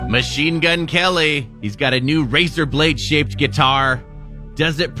Machine Gun Kelly. He's got a new razor blade shaped guitar.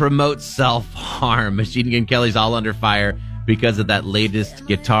 Does it promote self-harm? Machine Gun Kelly's all under fire because of that latest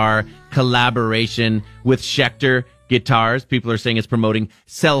guitar collaboration with Schecter Guitars. People are saying it's promoting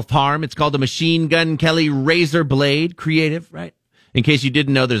self-harm. It's called the Machine Gun Kelly Razor Blade. Creative, right? In case you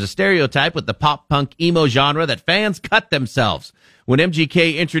didn't know, there's a stereotype with the pop-punk emo genre that fans cut themselves. When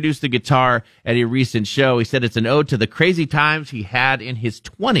MGK introduced the guitar at a recent show, he said it's an ode to the crazy times he had in his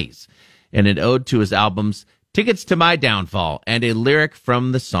 20s and an ode to his albums Tickets to My Downfall and a lyric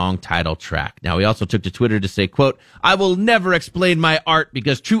from the song title track. Now, he also took to Twitter to say, quote, "I will never explain my art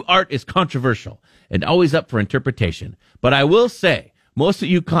because true art is controversial and always up for interpretation. But I will say, most of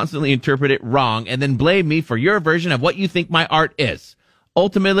you constantly interpret it wrong and then blame me for your version of what you think my art is.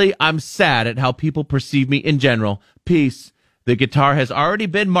 Ultimately, I'm sad at how people perceive me in general. Peace. The guitar has already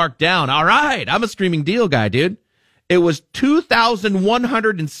been marked down. All right, I'm a screaming deal guy, dude. It was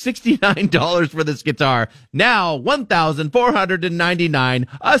 $2,169 for this guitar. Now, $1,499,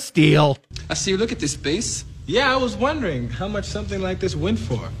 a steal." I see you look at this bass. Yeah, I was wondering how much something like this went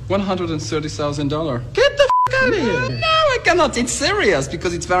for. $130,000. Get the out of here. No, I cannot. It's serious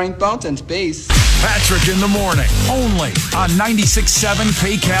because it's very important bass. Patrick in the morning, only on 96.7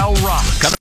 PayCal Rock.